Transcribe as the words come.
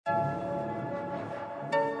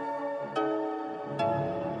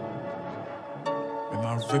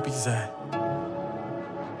rippies at?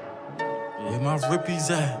 Where my rippies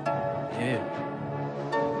at? Yeah.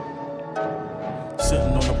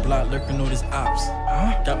 Sitting on the block, lurking all these ops.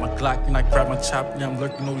 Got my Glock and I grab my chop, and I'm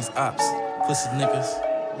lurking all these ops. Pussy niggas.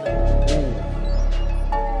 Ooh.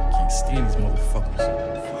 Can't stand these motherfuckers.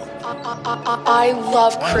 I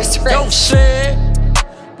love Chris Rich. Yo, Cig,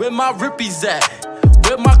 where my rippies at?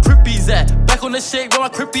 Where my crippies at? Back on the shake, where my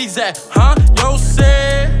crippies at? Huh? Yo,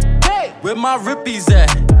 Cig, hey, where my rippies at?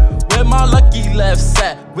 Where my lucky laughs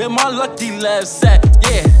at? Where my lucky laughs at?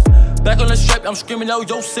 Yeah. Back on the strap, I'm screaming, yo,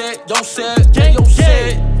 Cig, yeah, yo,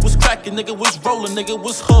 Cig. What's crackin', nigga? What's rollin', nigga?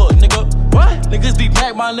 What's hood, nigga? What? Niggas be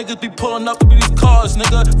mad, my niggas be pulling up with these cars,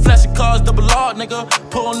 nigga. Flashing cars, double R, nigga.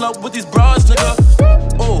 Pulling up with these bras, nigga.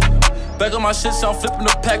 Oh, back on my shit, so I'm flipping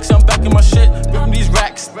the packs. I'm back in my shit, ripping these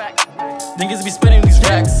racks. Niggas be spinning these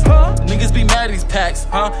racks. Niggas be mad at these packs,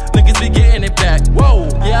 huh? Niggas be getting it back. Whoa,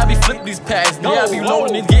 yeah, I be flipping these packs. Yeah, I be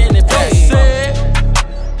loading and getting it back. Cig,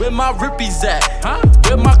 where my rippies at? Huh?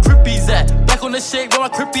 Where my crippies at? Back on the shake, where my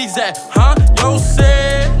crippies at? Huh? Yo,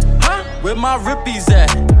 Cig, huh? Where my rippies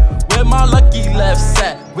at? Where my lucky laughs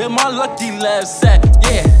at? Where my lucky laughs at?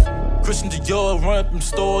 Yeah. Christian Dior, run up them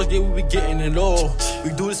stores, yeah, we be getting it all. We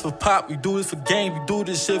do this for pop, we do this for game, we do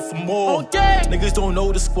this shit for more. Okay. Niggas don't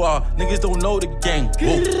know the squad, niggas don't know the gang.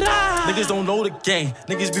 Whoa. Niggas don't know the game,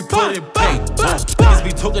 niggas be putting pain. Niggas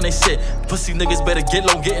be talking they shit, pussy niggas better get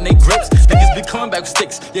low, getting they grips. Niggas be coming back with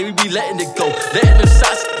sticks, yeah, we be letting it go, letting them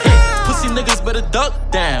shots hit. Pussy niggas better duck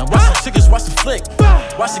down, watch the chickens, watch the flick.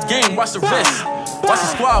 Watch the game, watch the wrist. Watch the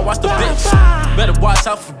squad, watch the bitch. Better watch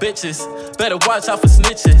out for bitches. Better watch out for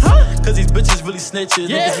snitches. Cause these bitches really snitches.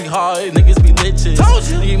 Yeah. Niggas be hard, niggas be liches.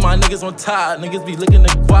 Nigga, my niggas on top, niggas be licking the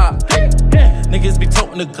guap. Niggas be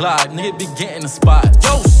toting the glide, niggas be getting the spot.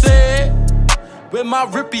 Yo, Cig, where my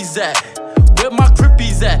rippies at? Where my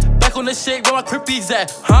crippies at? Back on the shake, where my crippies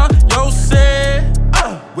at? Huh? Yo, Cig,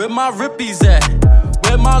 where my rippies at?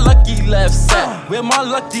 Where my lucky laughs at? Where my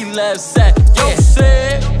lucky laughs at? Yo,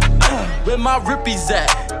 Cig, where my rippies at?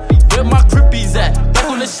 Where my crippies at? Back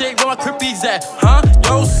on the shake, where my crippies at? Huh?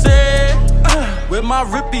 Yo, Cig, where my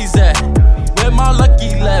rippies at? Where my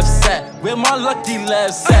lucky laughs at? Where my lucky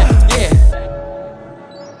laughs at? Yeah.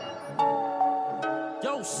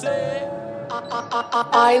 Yo, Cig.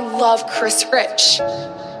 I love Chris Rich.